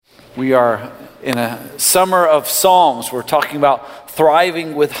We are in a summer of Psalms. We're talking about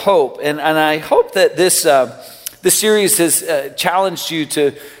thriving with hope. And I hope that this series has challenged you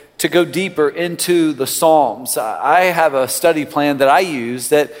to go deeper into the Psalms. I have a study plan that I use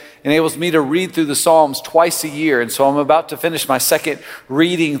that enables me to read through the Psalms twice a year. And so I'm about to finish my second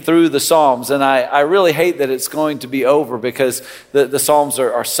reading through the Psalms. And I really hate that it's going to be over because the Psalms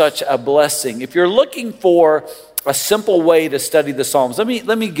are such a blessing. If you're looking for a simple way to study the Psalms, let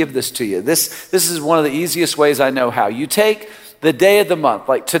me give this to you. This is one of the easiest ways I know how. You take the day of the month,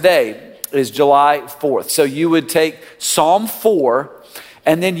 like today is July 4th. So you would take Psalm 4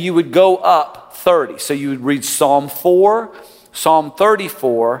 and then you would go up 30. So you would read Psalm 4, Psalm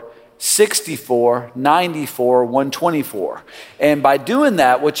 34, 64, 94, 124. And by doing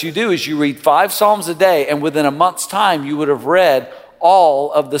that, what you do is you read 5 Psalms a day, and within a month's time, you would have read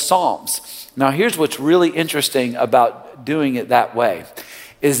all of the Psalms. Now, here's what's really interesting about doing it that way,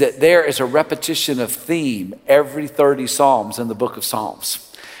 is that there is a repetition of theme every 30 Psalms in the book of Psalms.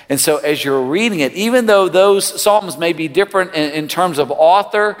 And so as you're reading it, even though those Psalms may be different in terms of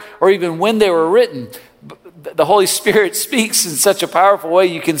author or even when they were written, the Holy Spirit speaks in such a powerful way.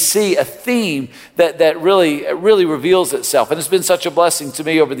 You can see a theme that really reveals itself. And it's been such a blessing to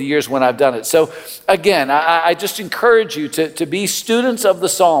me over the years when I've done it. So again, I just encourage you to be students of the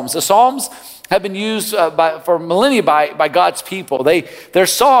Psalms. The Psalms have been used for millennia by God's people. They're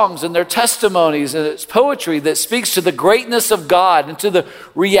songs and they're testimonies, and it's poetry that speaks to the greatness of God and to the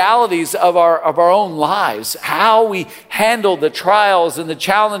realities of our own lives, how we handle the trials and the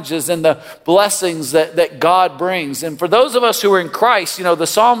challenges and the blessings that God brings. And for those of us who are in Christ, the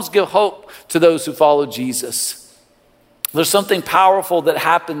Psalms give hope to those who follow Jesus. There's something powerful that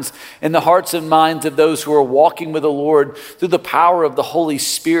happens in the hearts and minds of those who are walking with the Lord through the power of the Holy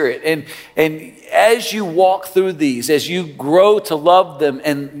Spirit. And as you walk through these, as you grow to love them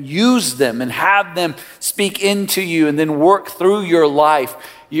and use them and have them speak into you and then work through your life,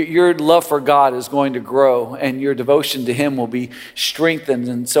 your love for God is going to grow and your devotion to Him will be strengthened.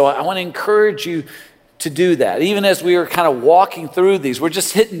 And so I want to encourage you to do that. Even as we are kind of walking through these, we're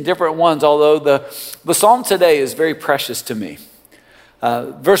just hitting different ones, although the Psalm today is very precious to me.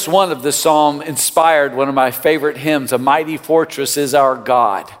 Verse 1 of this Psalm inspired one of my favorite hymns, "A Mighty Fortress is Our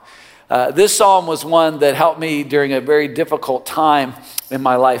God." This Psalm was one that helped me during a very difficult time in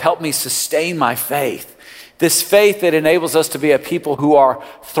my life, helped me sustain my faith. This faith that enables us to be a people who are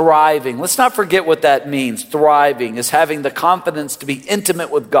thriving. Let's not forget what that means. Thriving is having the confidence to be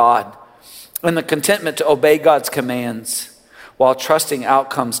intimate with God, and the contentment to obey God's commands while trusting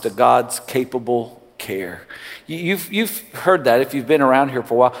outcomes to God's capable care. You've heard that if you've been around here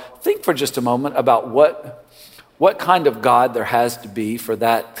for a while. Think for just a moment about what kind of God there has to be for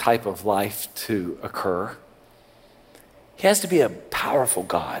that type of life to occur. He has to be a powerful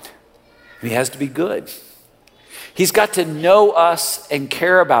God, and He has to be good. He's got to know us and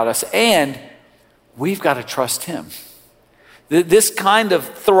care about us, and we've got to trust Him. This kind of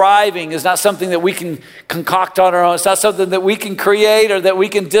thriving is not something that we can concoct on our own. It's not something that we can create or that we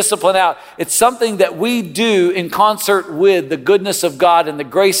can discipline out. It's something that we do in concert with the goodness of God and the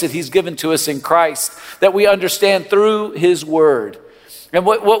grace that He's given to us in Christ, that we understand through His Word. And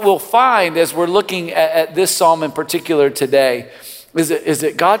what we'll find as we're looking at this psalm in particular today is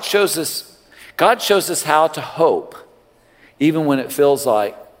that God shows us how to hope, even when it feels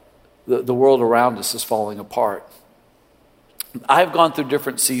like the world around us is falling apart. I've gone through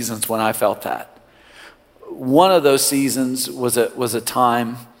different seasons when I felt that. One of those seasons was a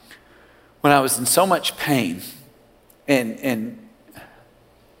time when I was in so much pain and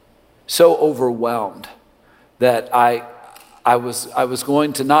so overwhelmed that I was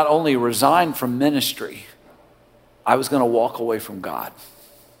going to not only resign from ministry, I was going to walk away from God.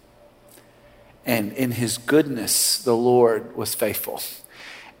 And in His goodness, the Lord was faithful.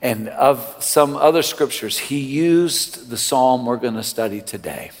 And of some other scriptures, He used the psalm we're going to study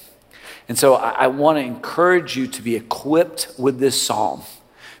today. And so I want to encourage you to be equipped with this psalm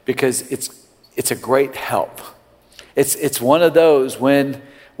because it's a great help. It's one of those when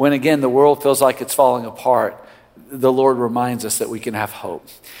again the world feels like it's falling apart, the Lord reminds us that we can have hope.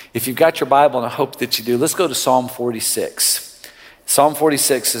 If you've got your Bible, and I hope that you do, let's go to Psalm 46. Psalm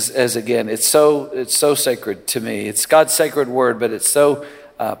 46 is again, it's so sacred to me. It's God's sacred word, but it's so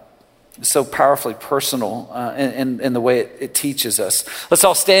powerfully personal in the way it teaches us. Let's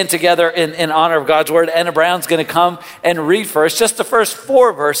all stand together in honor of God's word. Anna Brown's going to come and read for us just the first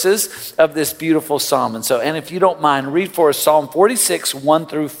 4 verses of this beautiful psalm. And so, Anna, if you don't mind, read for us Psalm 46, 1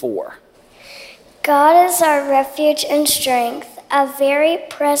 through 4. God is our refuge and strength, a very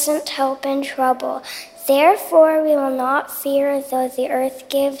present help in trouble. Therefore we will not fear though the earth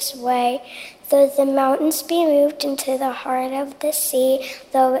gives way, though the mountains be moved into the heart of the sea,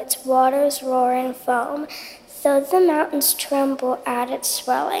 though its waters roar and foam, though the mountains tremble at its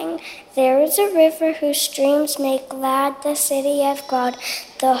swelling. There is a river whose streams make glad the city of God,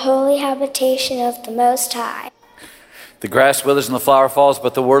 the holy habitation of the Most High. The grass withers and the flower falls,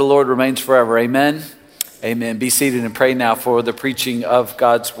 but the word of the Lord remains forever. Amen. Amen. Be seated and pray now for the preaching of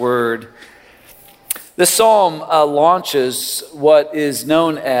God's word. This psalm launches what is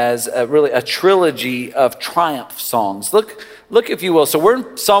known as really a trilogy of triumph songs. Look, if you will. So we're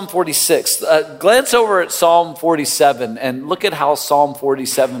in Psalm 46. Glance over at Psalm 47 and look at how Psalm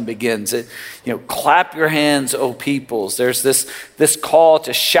 47 begins. Clap your hands, O peoples. There's this call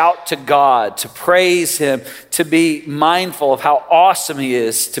to shout to God, to praise him, to be mindful of how awesome he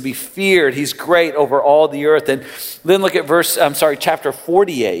is, to be feared. He's great over all the earth. And then look at chapter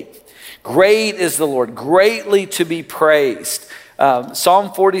 48. Great is the Lord, greatly to be praised.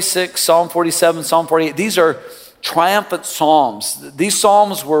 Psalm 46, Psalm 47, Psalm 48. These are triumphant psalms. These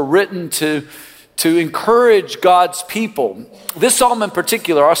psalms were written to encourage God's people. This psalm in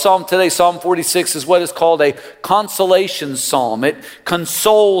particular, our psalm today, Psalm 46, is what is called a consolation psalm. It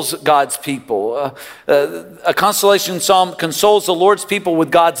consoles God's people. A consolation psalm consoles the Lord's people with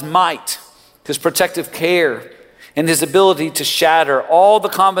God's might, his protective care, and his ability to shatter all the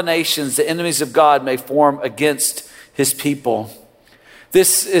combinations the enemies of God may form against his people.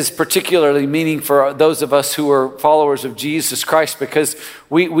 This is particularly meaning for those of us who are followers of Jesus Christ, because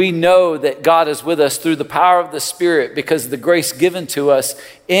we know that God is with us through the power of the Spirit because of the grace given to us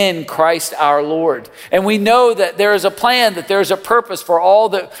in Christ our Lord. And we know that there is a plan, that there is a purpose for all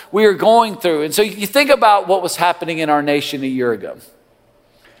that we are going through. And so you think about what was happening in our nation a year ago.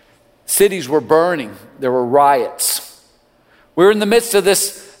 Cities were burning. There were riots. We're in the midst of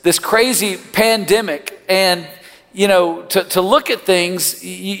this crazy pandemic, and to look at things,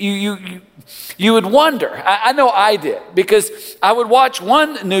 you would wonder. I know I did, because I would watch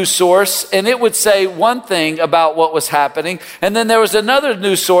one news source and it would say one thing about what was happening, and then there was another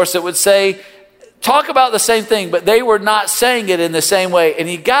news source that would talk about the same thing, but they were not saying it in the same way, and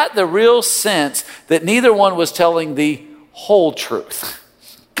you got the real sense that neither one was telling the whole truth.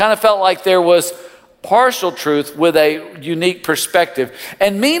 Kind of felt like there was partial truth with a unique perspective.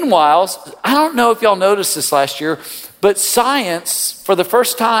 And meanwhile, I don't know if y'all noticed this last year, but science, for the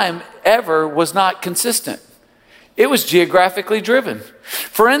first time ever, was not consistent. It was geographically driven.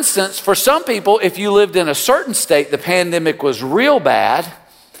 For instance, for some people, if you lived in a certain state, the pandemic was real bad.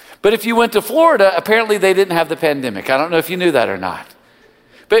 But if you went to Florida, apparently they didn't have the pandemic. I don't know if you knew that or not.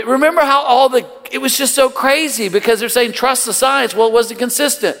 But remember how it was just so crazy, because they're saying trust the science. Well, it wasn't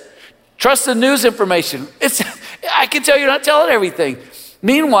consistent. Trust the news information. I can tell you're not telling everything.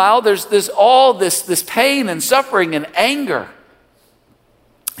 Meanwhile, there's all this pain and suffering and anger.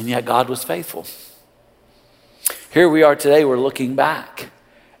 And yet God was faithful. Here we are today, we're looking back.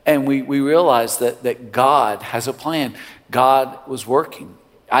 And we realize that God has a plan. God was working.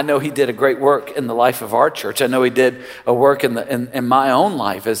 I know he did a great work in the life of our church. I know he did a work in my own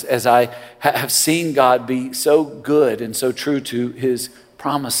life as I have seen God be so good and so true to his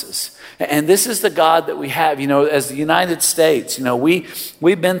promises. And this is the God that we have. As the United States,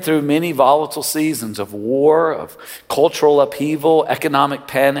 we've been through many volatile seasons of war, of cultural upheaval, economic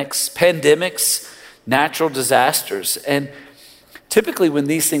panics, pandemics, natural disasters. And typically when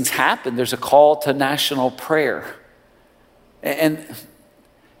these things happen, there's a call to national prayer. And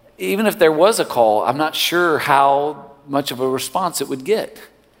even if there was a call, I'm not sure how much of a response it would get.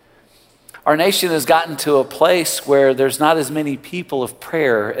 Our nation has gotten to a place where there's not as many people of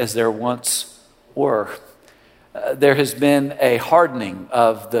prayer as there once were. There has been a hardening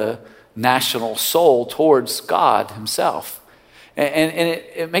of the national soul towards God himself. And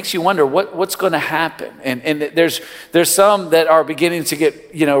it makes you wonder what's going to happen. And there's some that are beginning to get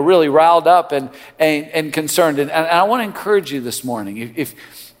really riled up and concerned. And I want to encourage you this morning.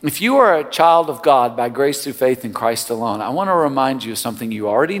 If you are a child of God by grace through faith in Christ alone, I want to remind you of something you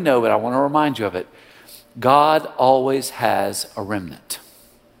already know, but I want to remind you of it. God always has a remnant.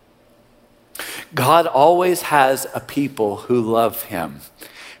 God always has a people who love him,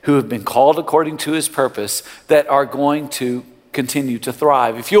 who have been called according to his purpose, that are going to continue to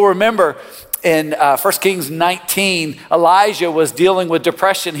thrive. If you'll remember, in 1 Kings 19, Elijah was dealing with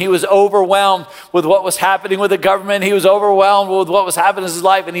depression. He was overwhelmed with what was happening with the government. He was overwhelmed with what was happening in his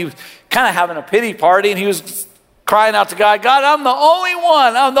life. And he was kind of having a pity party. And he was crying out to God, God, I'm the only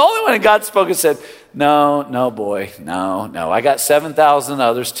one. And God spoke and said, no, boy, no. I got 7,000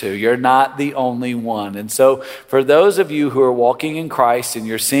 others too. You're not the only one. And so for those of you who are walking in Christ and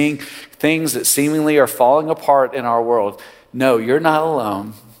you're seeing things that seemingly are falling apart in our world, no, you're not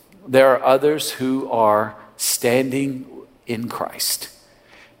alone. There are others who are standing in Christ.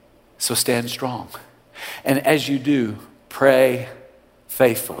 So stand strong. And as you do, pray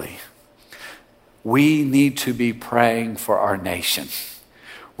faithfully. We need to be praying for our nation.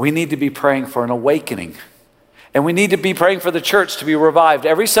 We need to be praying for an awakening. And we need to be praying for the church to be revived.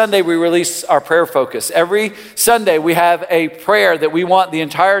 Every Sunday we release our prayer focus. Every Sunday we have a prayer that we want the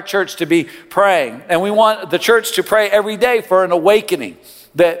entire church to be praying. And we want the church to pray every day for an awakening.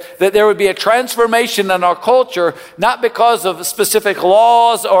 That there would be a transformation in our culture, not because of specific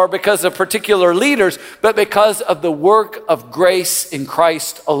laws or because of particular leaders, but because of the work of grace in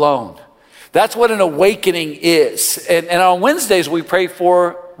Christ alone. That's what an awakening is. And on Wednesdays, we pray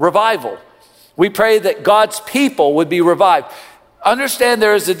for revival. We pray that God's people would be revived. Understand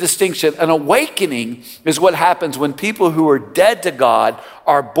there is a distinction. An awakening is what happens when people who are dead to God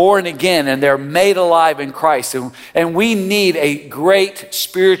are born again and they're made alive in Christ. And we need a great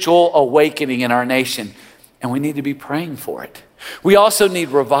spiritual awakening in our nation. And we need to be praying for it. We also need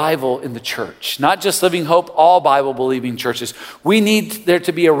revival in the church, not just Living Hope, all Bible-believing churches. We need there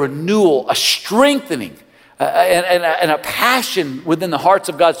to be a renewal, a strengthening, and a passion within the hearts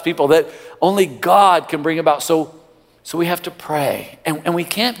of God's people that only God can bring about. So we have to pray, and we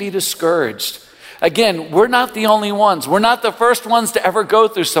can't be discouraged. Again, we're not the only ones. We're not the first ones to ever go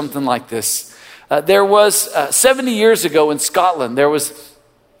through something like this. There was 70 years ago in Scotland, there was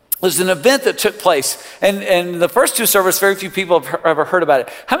an event that took place. And the first two services, very few people have ever heard about it.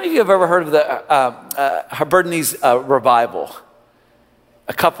 How many of you have ever heard of the Hebrides revival?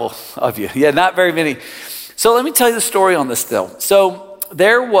 A couple of you. Yeah, not very many. So let me tell you the story on this though. So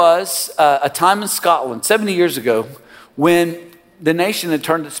there was a time in Scotland 70 years ago when the nation had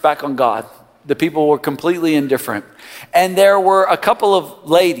turned its back on God. The people were completely indifferent. And there were a couple of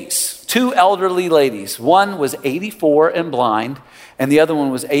ladies, two elderly ladies. One was 84 and blind, and the other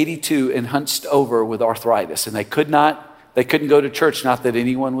one was 82 and hunched over with arthritis. And they couldn't go to church, not that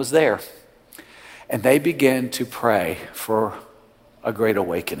anyone was there. And they began to pray for a great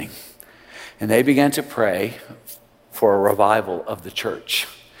awakening. And they began to pray for a revival of the church.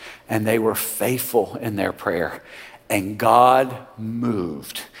 And they were faithful in their prayer. And God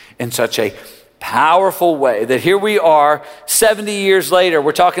moved in such a powerful way that here we are 70 years later.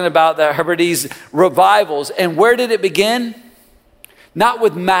 We're talking about the Hebrides revivals. And where did it begin? Not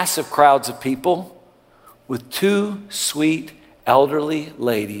with massive crowds of people, with two sweet elderly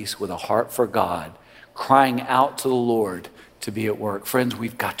ladies with a heart for God, crying out to the Lord to be at work. Friends,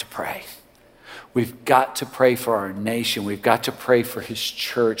 we've got to pray. We've got to pray for our nation. We've got to pray for his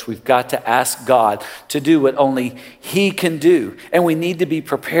church. We've got to ask God to do what only he can do. And we need to be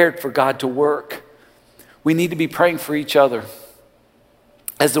prepared for God to work. We need to be praying for each other.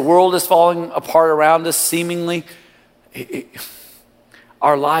 As the world is falling apart around us, seemingly,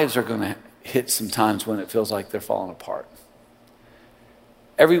 our lives are going to hit some times when it feels like they're falling apart.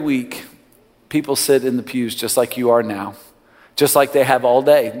 Every week, people sit in the pews just like you are now. Just like they have all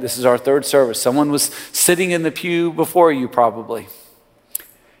day. This is our third service. Someone was sitting in the pew before you probably.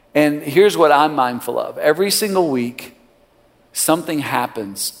 And here's what I'm mindful of. Every single week, something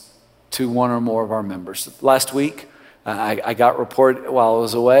happens to one or more of our members. Last week, I got report while I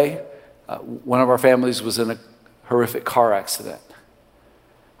was away. One of our families was in a horrific car accident.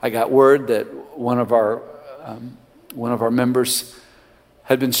 I got word that one of our members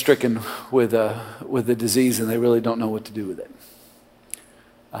had been stricken with a disease and they really don't know what to do with it.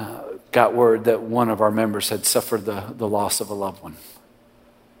 Got word that one of our members had suffered the loss of a loved one.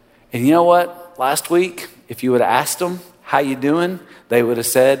 And you know what? Last week, if you would have asked them, how you doing? They would have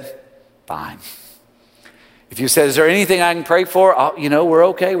said, fine. If you said, is there anything I can pray for? We're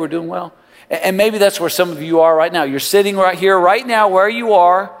okay, we're doing well. And maybe that's where some of you are right now. You're sitting right here, right now, where you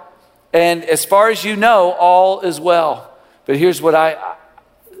are. And as far as you know, all is well. But here's what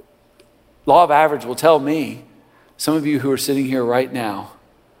law of average will tell me. Some of you who are sitting here right now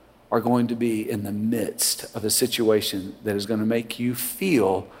are going to be in the midst of a situation that is going to make you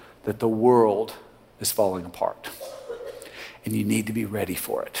feel that the world is falling apart. And you need to be ready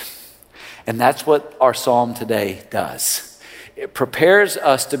for it. And that's what our psalm today does. It prepares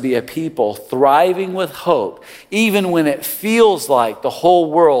us to be a people thriving with hope, even when it feels like the whole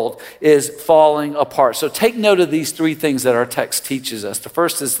world is falling apart. So take note of these three things that our text teaches us. The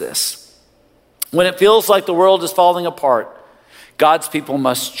first is this. When it feels like the world is falling apart, God's people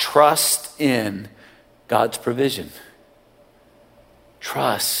must trust in God's provision.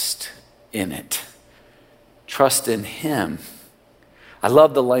 Trust in it. trust in him. I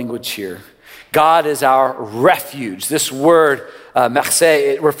love the language here. God is our refuge. This word, Marseille,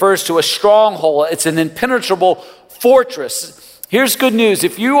 it refers to a stronghold. It's an impenetrable fortress. Here's good news.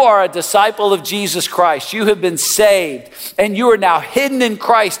 If you are a disciple of Jesus Christ, you have been saved, and you are now hidden in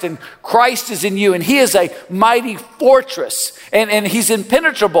Christ, and Christ is in you, and he is a mighty fortress, and he's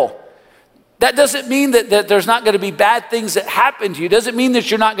impenetrable. That doesn't mean that there's not going to be bad things that happen to you. It doesn't mean that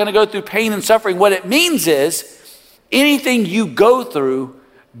you're not going to go through pain and suffering. What it means is anything you go through,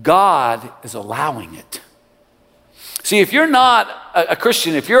 God is allowing it. See, if you're not a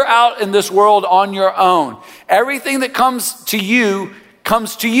Christian, if you're out in this world on your own, everything that comes to you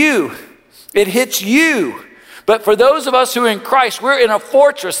comes to you. It hits you. But for those of us who are in Christ, we're in a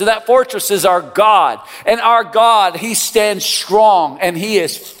fortress, and that fortress is our God. And our God, he stands strong, and he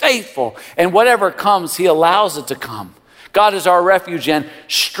is faithful. And whatever comes, he allows it to come. God is our refuge and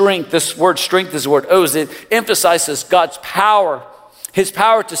strength. This word strength is the word oz. It emphasizes God's power, his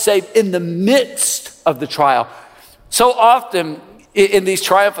power to save in the midst of the trial. So often in these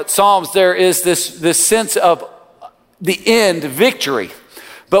triumphant psalms, there is this sense of the end, victory.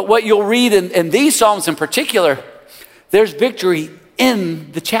 But what you'll read in these psalms in particular, there's victory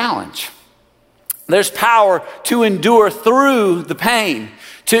in the challenge. There's power to endure through the pain,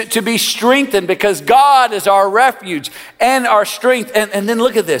 to be strengthened, because God is our refuge and our strength. And then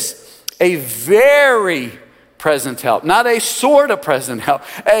look at this, a very present help, not a sort of present help,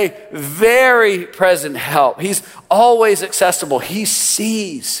 a very present help. He's always accessible. He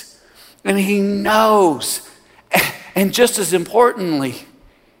sees and he knows. And just as importantly,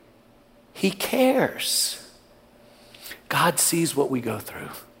 he cares. God sees what we go through.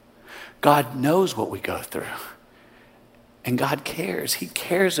 God knows what we go through. And God cares. He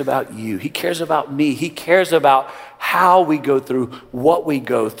cares about you. He cares about me. He cares about how we go through what we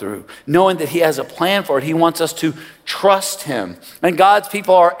go through. Knowing that he has a plan for it. He wants us to trust him. And God's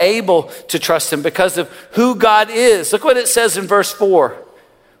people are able to trust him because of who God is. Look what it says in verse 4.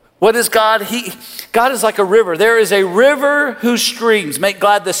 What is God? God is like a river. There is a river whose streams make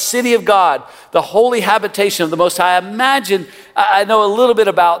glad the city of God, the holy habitation of the Most High. I know a little bit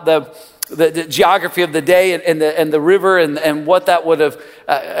about the geography of the day and the river and what that would have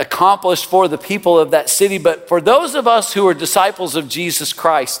accomplished for the people of that city. But for those of us who are disciples of Jesus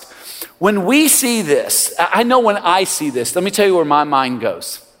Christ, when we see this, I know when I see this, let me tell you where my mind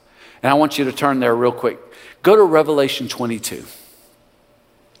goes. And I want you to turn there real quick. Go to Revelation 22.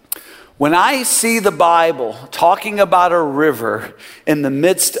 When I see the Bible talking about a river in the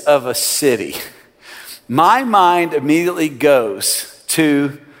midst of a city, my mind immediately goes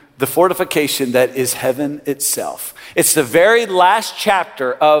to the fortification that is heaven itself. It's the very last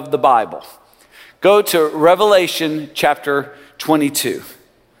chapter of the Bible. Go to Revelation chapter 22.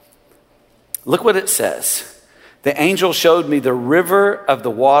 Look what it says. The angel showed me the river of the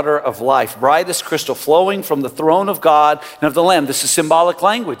water of life, bright as crystal, flowing from the throne of God and of the Lamb. This is symbolic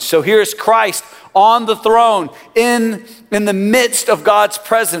language. So here's Christ on the throne in the midst of God's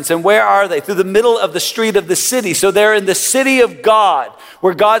presence. And where are they? Through the middle of the street of the city. So they're in the city of God,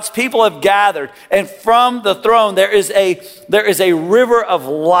 where God's people have gathered. And from the throne, there is a river of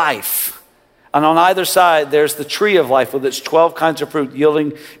life. And on either side, there's the tree of life with its 12 kinds of fruit,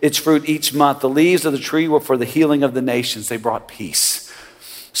 yielding its fruit each month. The leaves of the tree were for the healing of the nations. They brought peace.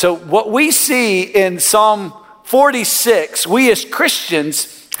 So what we see in Psalm 46, we as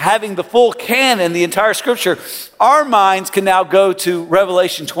Christians, having the full canon, the entire scripture, our minds can now go to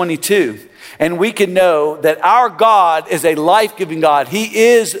Revelation 22. And we can know that our God is a life-giving God. He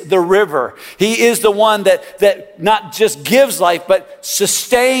is the river. He is the one that not just gives life, but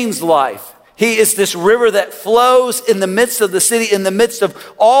sustains life. He is this river that flows in the midst of the city, in the midst of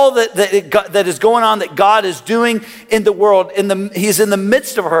all that is going on, that God is doing in the world. He's in the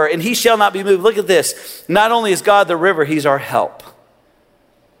midst of her, and he shall not be moved. Look at this. Not only is God the river, he's our help.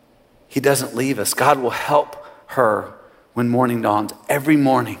 He doesn't leave us. God will help her when morning dawns. Every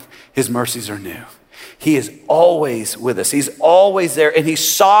morning, his mercies are new. He is always with us. He's always there, and he's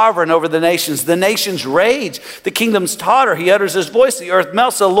sovereign over the nations. The nations rage. The kingdoms totter. He utters his voice. The earth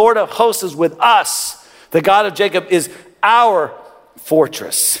melts. The Lord of hosts is with us. The God of Jacob is our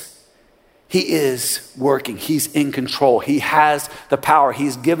fortress. He is working. He's in control. He has the power.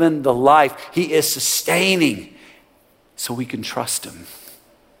 He's given the life. He is sustaining, so we can trust him.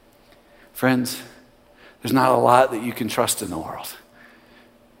 Friends, there's not a lot that you can trust in the world,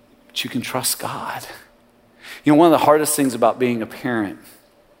 but you can trust God. You know, one of the hardest things about being a parent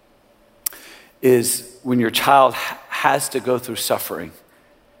is when your child has to go through suffering,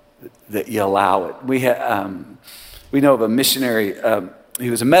 that you allow it. We know of a missionary,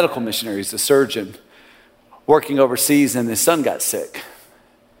 he was a medical missionary, he's a surgeon, working overseas, and his son got sick.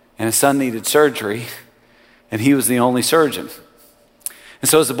 And his son needed surgery, and he was the only surgeon. And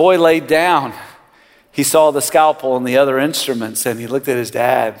so as the boy laid down, he saw the scalpel and the other instruments, and he looked at his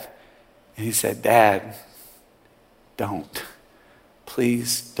dad, and he said, "Dad, don't.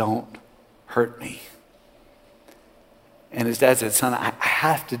 Please don't hurt me." And his dad said, "Son, I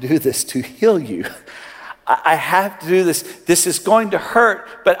have to do this to heal you. I have to do this. This is going to hurt,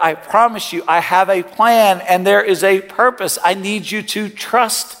 but I promise you, I have a plan and there is a purpose. I need you to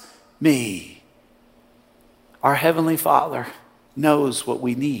trust me." Our Heavenly Father knows what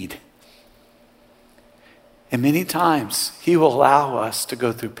we need. And many times He will allow us to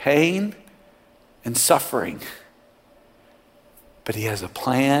go through pain and suffering. But He has a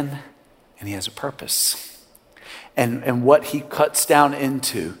plan and He has a purpose. And what He cuts down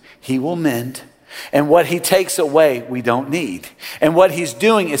into, He will mend. And what He takes away, we don't need. And what He's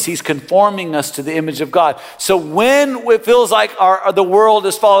doing is He's conforming us to the image of God. So when it feels like the world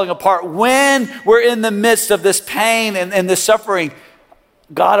is falling apart, when we're in the midst of this pain and this suffering,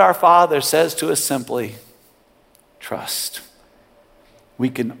 God our Father says to us simply, trust. We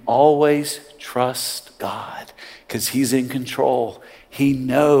can always trust God because He's in control. He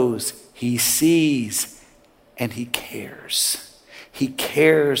knows, He sees, and He cares. He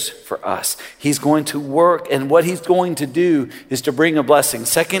cares for us. He's going to work, and what He's going to do is to bring a blessing.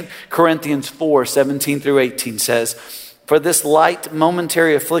 2 Corinthians 4:17-18 says, "For this light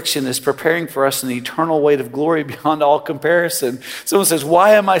momentary affliction is preparing for us an eternal weight of glory beyond all comparison." Someone says,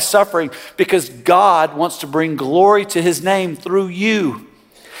 "Why am I suffering?" Because God wants to bring glory to His name through you.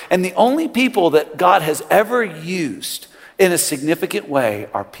 And the only people that God has ever used in a significant way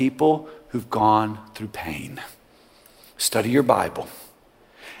are people who've gone through pain. Study your Bible.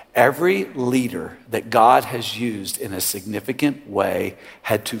 Every leader that God has used in a significant way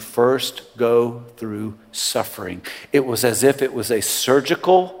had to first go through suffering. It was as if it was a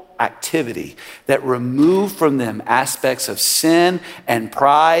surgical activity that removed from them aspects of sin and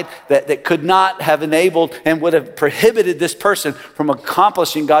pride that could not have enabled and would have prohibited this person from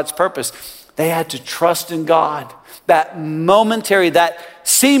accomplishing God's purpose. They had to trust in God. That momentary, that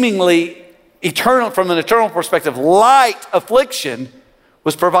seemingly eternal, from an eternal perspective, light affliction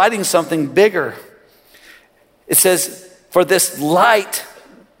was providing something bigger. It says, for this light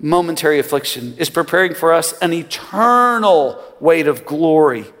momentary affliction is preparing for us an eternal weight of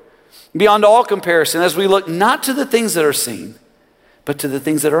glory beyond all comparison as we look not to the things that are seen, but to the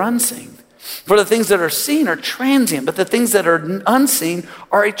things that are unseen. For the things that are seen are transient, but the things that are unseen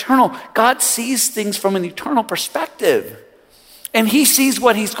are eternal. God sees things from an eternal perspective. And He sees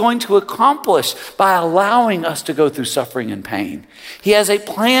what He's going to accomplish by allowing us to go through suffering and pain. He has a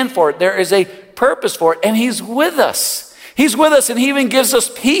plan for it. There is a purpose for it. And He's with us. He's with us, and He even gives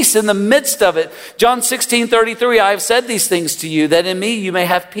us peace in the midst of it. John 16:33, "I have said these things to you, that in me you may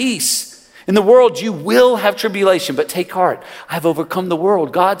have peace. In the world you will have tribulation, but take heart. I have overcome the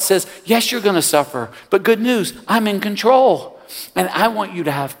world." God says, yes, you're going to suffer, but good news, I'm in control. And I want you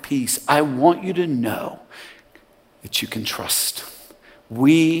to have peace. I want you to know that you can trust.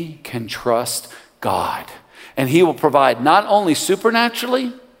 We can trust God. And He will provide not only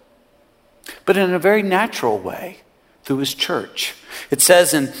supernaturally, but in a very natural way through His church. It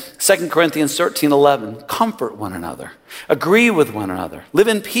says in 2 Corinthians 13:11, "Comfort one another, agree with one another, live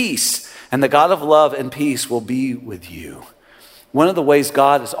in peace, and the God of love and peace will be with you." One of the ways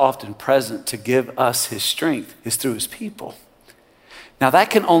God is often present to give us His strength is through His people. Now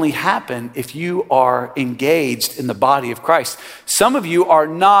that can only happen if you are engaged in the body of Christ. Some of you are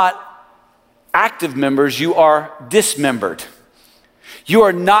not active members, you are dismembered. You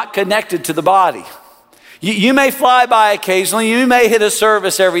are not connected to the body. You may fly by occasionally, you may hit a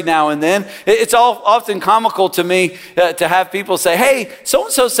service every now and then. It's often comical to me to have people say, "Hey,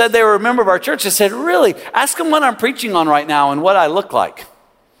 so-and-so said they were a member of our church." I said, "Really? Ask them what I'm preaching on right now and what I look like."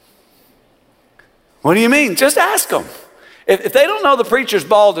 "What do you mean?" "Just ask them. If they don't know the preacher's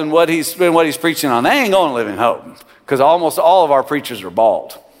bald and what he's preaching on, they ain't going to Living Hope, because almost all of our preachers are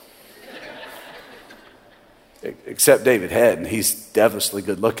bald. Except David Head, and he's devilishly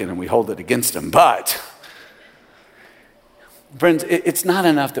good looking, and we hold it against him. But, friends, it's not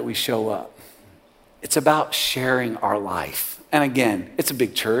enough that we show up. It's about sharing our life. And again, it's a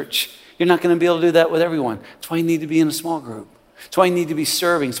big church. You're not going to be able to do that with everyone. That's why you need to be in a small group. That's why you need to be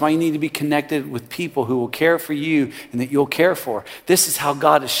serving. That's why you need to be connected with people who will care for you and that you'll care for. This is how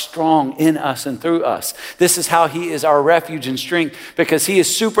God is strong in us and through us. This is how He is our refuge and strength, because He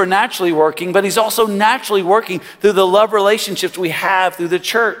is supernaturally working, but He's also naturally working through the love relationships we have through the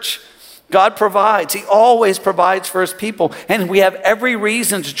church. God provides. He always provides for his people. And we have every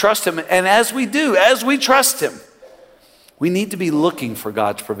reason to trust him. And as we do, as we trust him, we need to be looking for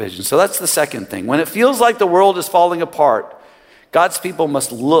God's provision. So that's the second thing. When it feels like the world is falling apart, God's people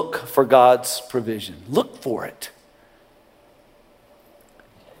must look for God's provision. Look for it.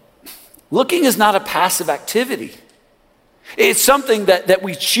 Looking is not a passive activity. It's something that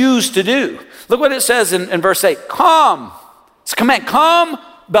we choose to do. Look what it says in verse 8. Come. It's a command. Come,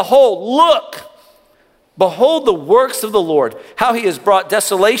 behold, look. Behold the works of the Lord, how he has brought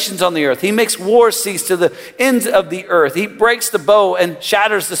desolations on the earth. He makes wars cease to the ends of the earth. He breaks the bow and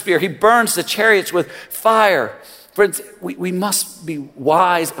shatters the spear. He burns the chariots with fire. Friends, we must be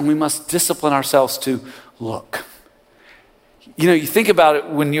wise and we must discipline ourselves to look. You know, you think about it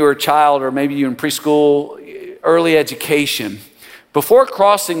when you were a child or maybe you're in preschool, early education. Before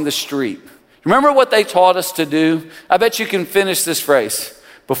crossing the street, remember what they taught us to do? I bet you can finish this phrase.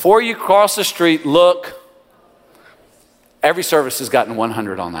 Before you cross the street, look. Every service has gotten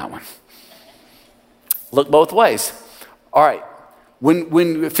 100 on that one. Look both ways. All right.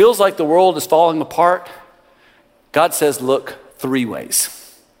 When it feels like the world is falling apart, God says, look 3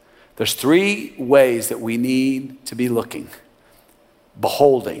 ways. There's 3 ways that we need to be looking,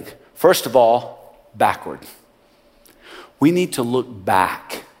 beholding. First of all, backward. We need to look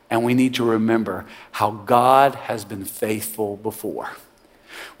back and we need to remember how God has been faithful before.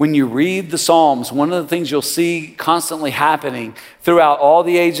 When you read the Psalms, one of the things you'll see constantly happening throughout all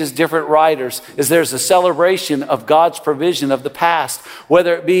the ages, different writers, is there's a celebration of God's provision of the past,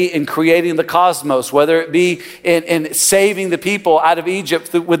 whether it be in creating the cosmos, whether it be in saving the people out of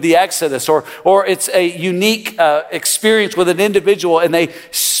Egypt with the Exodus, or it's a unique experience with an individual and they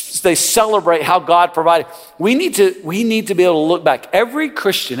celebrate how God provided. We need to be able to look back. Every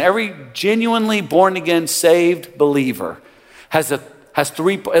Christian, every genuinely born again, saved believer has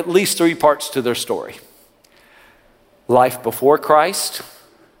at least 3 parts to their story. Life before Christ,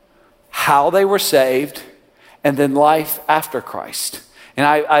 how they were saved, and then life after Christ. And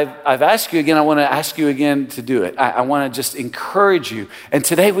I've asked you again, I want to ask you again to do it. I want to just encourage you. And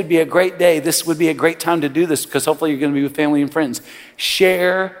today would be a great day. This would be a great time to do this because hopefully you're going to be with family and friends.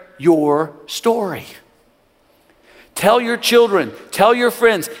 Share your story. Tell your children, tell your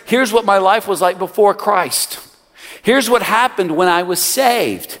friends, here's what my life was like before Christ. Here's what happened when I was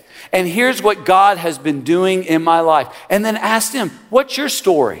saved. And here's what God has been doing in my life. And then ask them, what's your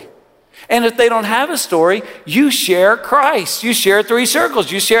story? And if they don't have a story, you share Christ. You share 3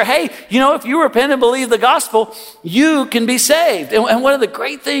 circles. You share, hey, if you repent and believe the gospel, you can be saved. And one of the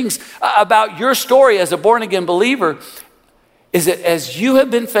great things about your story as a born-again believer is that as you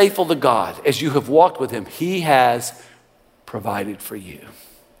have been faithful to God, as you have walked with him, he has provided for you.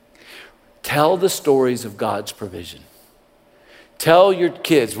 Tell the stories of God's provision. Tell your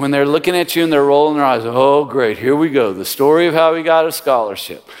kids when they're looking at you and they're rolling their eyes, oh, great, here we go. The story of how we got a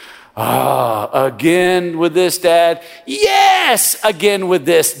scholarship. Again with this, Dad? Yes, again with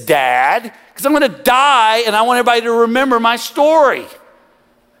this, Dad. Because I'm going to die and I want everybody to remember my story.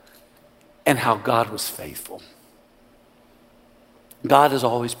 And how God was faithful. God has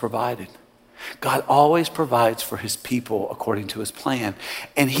always provided. God always provides for his people according to his plan.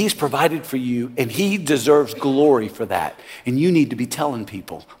 And he's provided for you and he deserves glory for that. And you need to be telling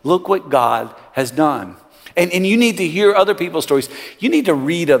people, look what God has done. And you need to hear other people's stories. You need to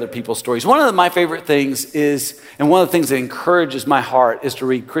read other people's stories. One of my favorite things is, and one of the things that encourages my heart is to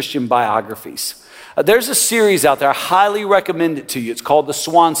read Christian biographies. There's a series out there. I highly recommend it to you. It's called the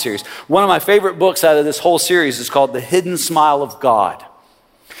Swan series. One of my favorite books out of this whole series is called The Hidden Smile of God.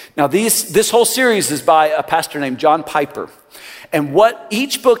 Now, this whole series is by a pastor named John Piper. And what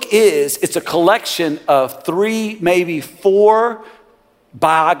each book is, it's a collection of 3, maybe 4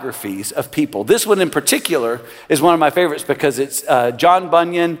 biographies of people. This one in particular is one of my favorites because it's John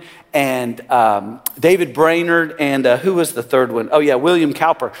Bunyan and David Brainerd and who was the third one? Oh, yeah, William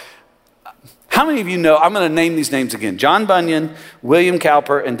Cowper. How many of you know, I'm going to name these names again. John Bunyan, William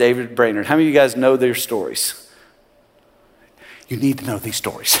Cowper, and David Brainerd. How many of you guys know their stories? You need to know these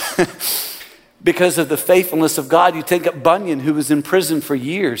stories. Because of the faithfulness of God, you take up Bunyan, who was in prison for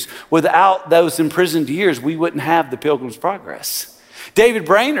years. Without those imprisoned years, we wouldn't have the Pilgrim's Progress. David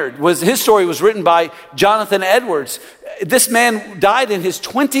Brainerd, his story was written by Jonathan Edwards. This man died in his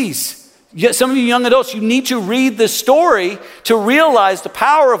 20s. Some of you young adults, you need to read this story to realize the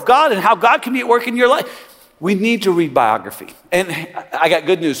power of God and how God can be at work in your life. We need to read biography. And I got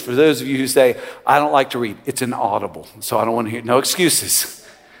good news for those of you who say, I don't like to read. It's an audible, so I don't want to hear, no excuses.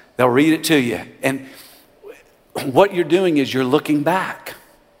 They'll read it to you. And what you're doing is you're looking back.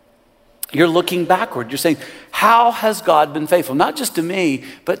 You're looking backward. You're saying, how has God been faithful? Not just to me,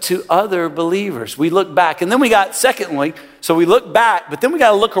 but to other believers. We look back. And then we got, secondly, so we look back, but then we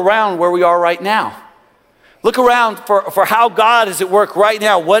got to look around where we are right now. Look around for how God is at work right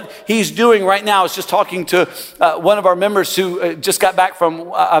now, what he's doing right now. I was just talking to one of our members who just got back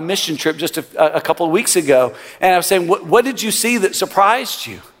from a mission trip just a couple of weeks ago. And I was saying, what did you see that surprised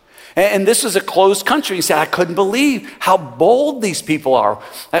you? And this was a closed country. He said, I couldn't believe how bold these people are.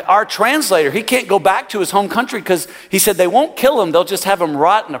 Our translator, he can't go back to his home country because he said they won't kill him. They'll just have him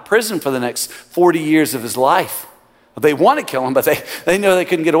rot in a prison for the next 40 years of his life. They want to kill him, but they know they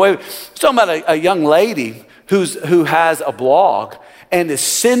couldn't get away with it. He's talking about a young lady who has a blog and is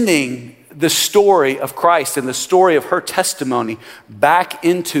sending the story of Christ and the story of her testimony back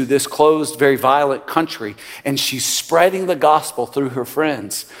into this closed, very violent country. And she's spreading the gospel through her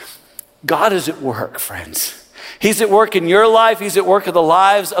friends. God is at work, friends. He's at work in your life. He's at work in the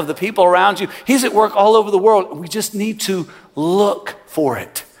lives of the people around you. He's at work all over the world. We just need to look for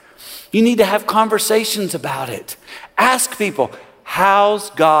it. You need to have conversations about it. Ask people, how's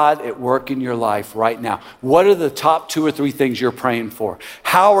God at work in your life right now? What are the top 2 or 3 things you're praying for?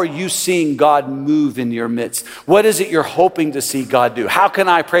 How are you seeing God move in your midst? What is it you're hoping to see God do? How can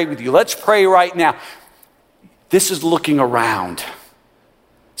I pray with you? Let's pray right now. This is looking around.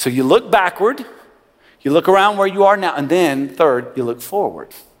 So you look backward, you look around where you are now, and then third, you look forward.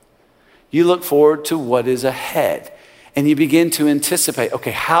 You look forward to what is ahead, and you begin to anticipate, okay,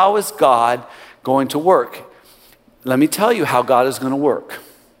 how is God going to work? Let me tell you how God is going to work.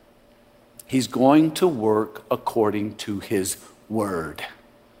 He's going to work according to his word.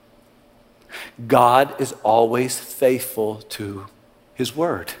 God is always faithful to his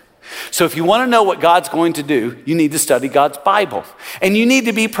word. So if you want to know what God's going to do, you need to study God's Bible. And you need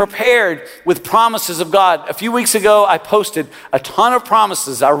to be prepared with promises of God. A few weeks ago, I posted a ton of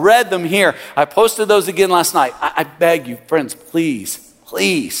promises. I read them here. I posted those again last night. I beg you, friends,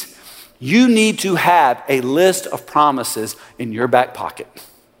 please, you need to have a list of promises in your back pocket,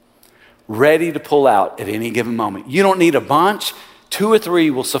 ready to pull out at any given moment. You don't need a bunch. 2 or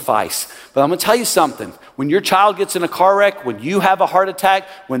 3 will suffice. But I'm going to tell you something. When your child gets in a car wreck, when you have a heart attack,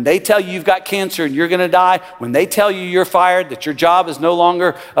 when they tell you you've got cancer and you're going to die, when they tell you you're fired, that your job is no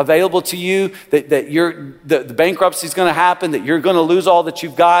longer available to you, that the bankruptcy is going to happen, that you're going to lose all that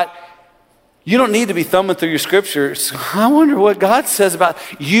you've got, you don't need to be thumbing through your scriptures. I wonder what God says about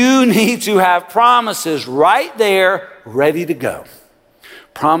it. You need to have promises right there, ready to go.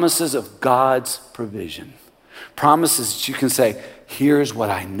 Promises of God's provision. Promises that you can say, here's what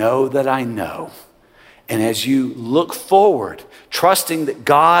I know that I know. And as you look forward, trusting that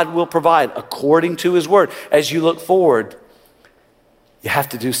God will provide according to his word, as you look forward, you have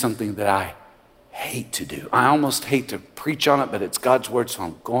to do something that I hate to do. I almost hate to preach on it, but it's God's word, so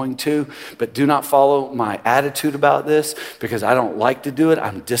I'm going to. But do not follow my attitude about this because I don't like to do it.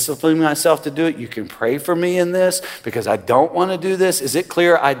 I'm disciplining myself to do it. You can pray for me in this because I don't want to do this. Is it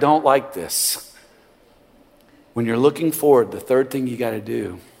clear? I don't like this. When you're looking forward, the third thing you got to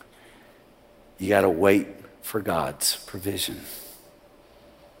do, you got to wait for God's provision.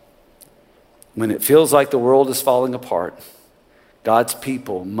 When it feels like the world is falling apart, God's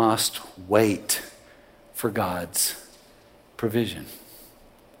people must wait for God's provision.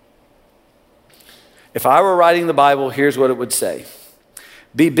 If I were writing the Bible, here's what it would say.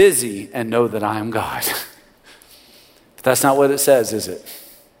 Be busy and know that I am God. But that's not what it says, is it?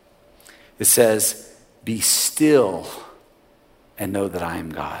 It says, be still and know that I am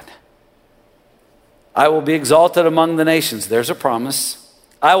God. I will be exalted among the nations. There's a promise.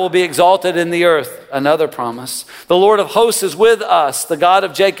 I will be exalted in the earth. Another promise. The Lord of hosts is with us. The God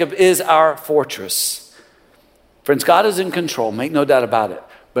of Jacob is our fortress. Friends, God is in control. Make no doubt about it.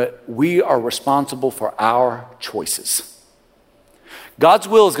 But we are responsible for our choices. God's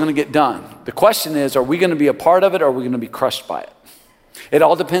will is going to get done. The question is, are we going to be a part of it or are we going to be crushed by it? It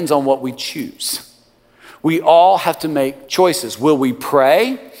all depends on what we choose. We all have to make choices. Will we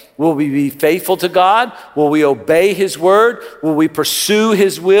pray? Will we be faithful to God? Will we obey his word? Will we pursue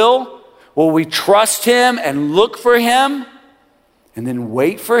his will? Will we trust him and look for him and then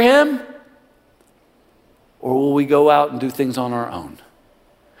wait for him? Or will we go out and do things on our own?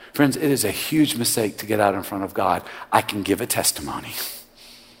 Friends, it is a huge mistake to get out in front of God. I can give a testimony.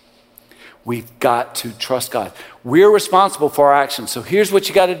 We've got to trust God. We're responsible for our actions. So here's what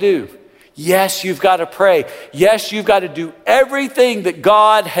you got to do. Yes, you've got to pray. Yes, you've got to do everything that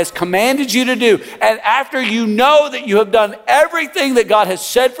God has commanded you to do. And after you know that you have done everything that God has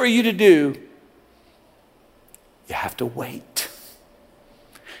said for you to do, you have to wait.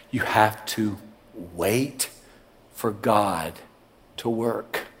 You have to wait for God to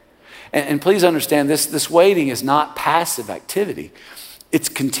work. And please understand, this waiting is not passive activity. It's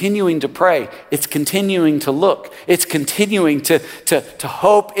continuing to pray. It's continuing to look. It's continuing to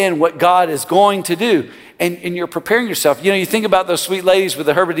hope in what God is going to do. And you're preparing yourself. You think about those sweet ladies with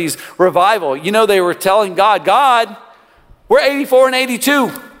the Hebrides revival. They were telling God, we're 84 and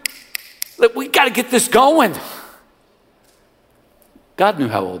 82. Look, we got to get this going. God knew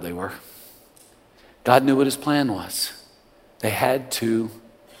how old they were. God knew what his plan was. They had to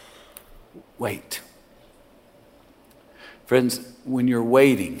wait. Friends, when you're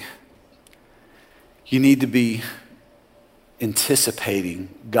waiting, you need to be anticipating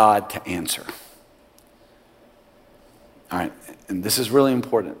God to answer. All right, and this is really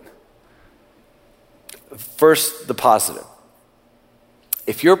important. First, the positive.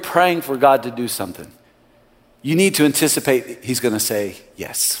 If you're praying for God to do something, you need to anticipate he's going to say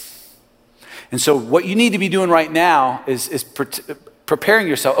yes. And so what you need to be doing right now is preparing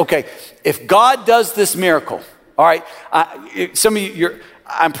yourself. Okay, if God does this miracle, all right, some of you,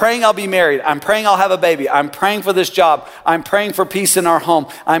 I'm praying I'll be married. I'm praying I'll have a baby. I'm praying for this job. I'm praying for peace in our home.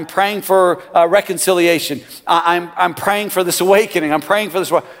 I'm praying for reconciliation. I'm praying for this awakening. I'm praying for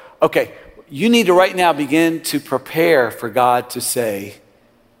this. Okay, you need to right now begin to prepare for God to say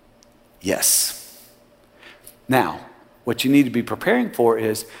yes. Now, what you need to be preparing for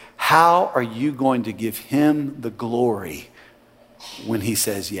is, how are you going to give him the glory when he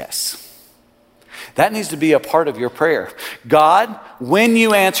says yes? That needs to be a part of your prayer. God, when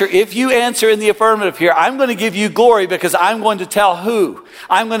you answer, if you answer in the affirmative here, I'm going to give you glory because I'm going to tell who.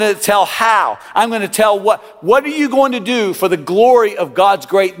 I'm going to tell how. I'm going to tell what. What are you going to do for the glory of God's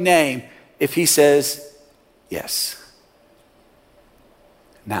great name if he says yes?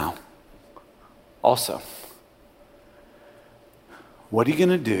 Now, also, what are you going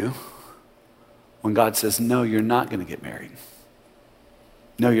to do when God says, no, you're not going to get married?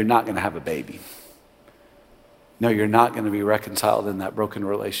 No, you're not going to have a baby. No, you're not going to be reconciled in that broken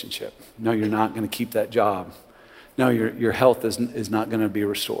relationship. No, you're not going to keep that job. No, your health is not going to be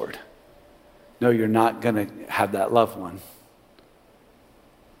restored. No, you're not going to have that loved one.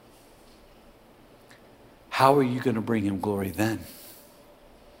 How are you going to bring him glory then?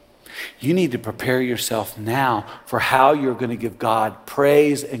 You need to prepare yourself now for how you're going to give God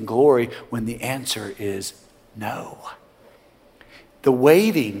praise and glory when the answer is no. The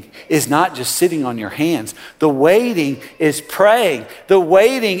waiting is not just sitting on your hands. The waiting is praying. The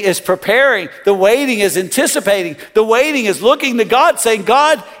waiting is preparing. The waiting is anticipating. The waiting is looking to God saying,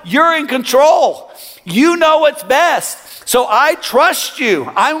 God, you're in control. You know what's best. So I trust you.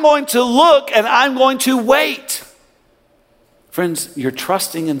 I'm going to look and I'm going to wait. Friends, you're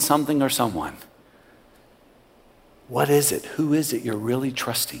trusting in something or someone. What is it? Who is it you're really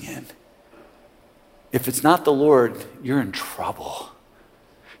trusting in? If it's not the Lord, you're in trouble.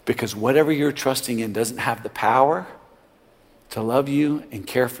 Because whatever you're trusting in doesn't have the power to love you and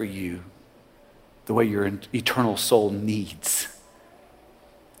care for you the way your eternal soul needs.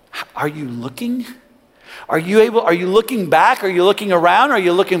 Are you looking? Are you looking back? Are you looking around? Are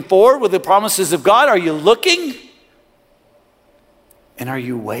you looking forward with the promises of God? Are you looking? And are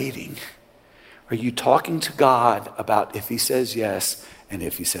you waiting? Are you talking to God about if he says yes and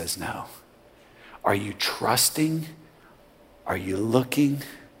if he says no? Are you trusting? Are you looking?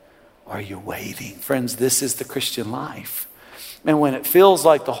 Are you waiting? Friends, this is the Christian life. And when it feels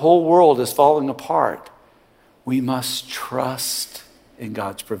like the whole world is falling apart, we must trust in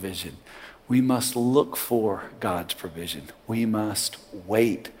God's provision. We must look for God's provision. We must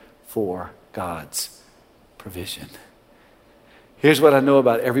wait for God's provision. Here's what I know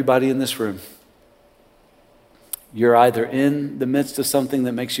about everybody in this room. You're either in the midst of something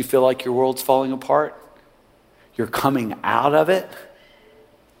that makes you feel like your world's falling apart, you're coming out of it,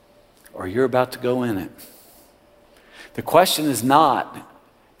 or you're about to go in it. The question is not,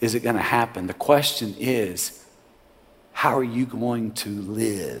 is it going to happen? The question is, how are you going to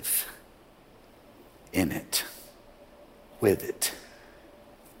live in it, with it,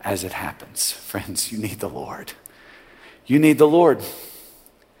 as it happens? Friends, you need the Lord. You need the Lord.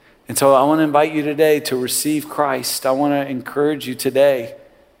 And so I want to invite you today to receive Christ. I want to encourage you today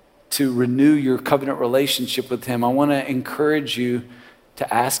to renew your covenant relationship with him. I want to encourage you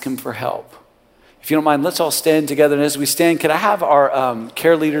to ask him for help. If you don't mind, let's all stand together. And as we stand, can I have our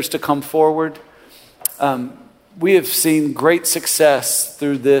care leaders to come forward? We have seen great success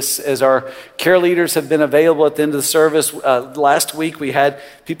through this as our care leaders have been available at the end of the service. Last week we had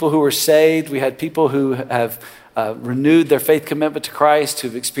people who were saved. We had people who have renewed their faith commitment to Christ,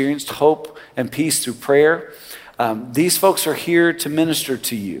 who've experienced hope and peace through prayer. These folks are here to minister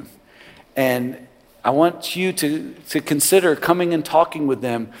to you. And I want you to consider coming and talking with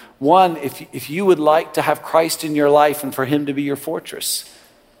them. One, if you would like to have Christ in your life and for him to be your fortress.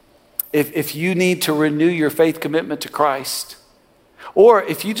 If you need to renew your faith commitment to Christ. Or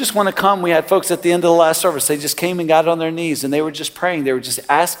if you just want to come, we had folks at the end of the last service, they just came and got on their knees and they were just praying. They were just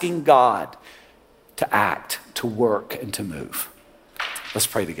asking God to act, to work, and to move. Let's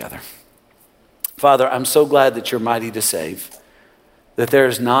pray together. Father, I'm so glad that you're mighty to save, that there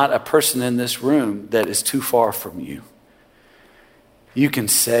is not a person in this room that is too far from you. You can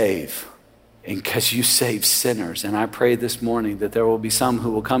save, and because you save sinners. And I pray this morning that there will be some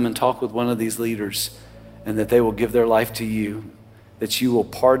who will come and talk with one of these leaders and that they will give their life to you, that you will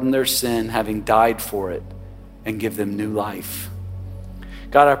pardon their sin, having died for it, and give them new life.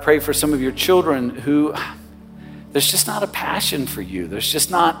 God, I pray for some of your children who there's just not a passion for you. There's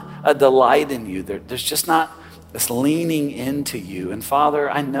just not a delight in you. There's just not this leaning into you. And Father,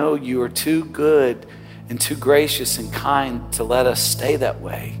 I know you are too good and too gracious and kind to let us stay that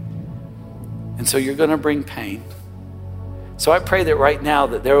way. And so you're going to bring pain. So I pray that right now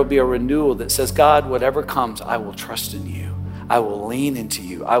that there will be a renewal that says, God, whatever comes, I will trust in you. I will lean into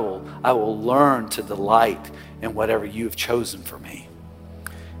you. I will learn to delight in whatever you have chosen for me.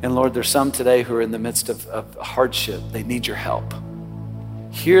 And Lord, there's some today who are in the midst of hardship. They need your help.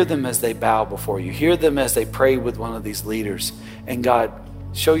 Hear them as they bow before you. Hear them as they pray with one of these leaders. And God,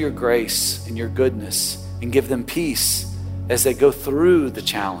 show your grace and your goodness and give them peace as they go through the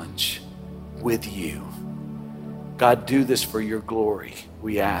challenge with you. God, do this for your glory,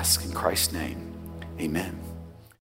 we ask in Christ's name. Amen.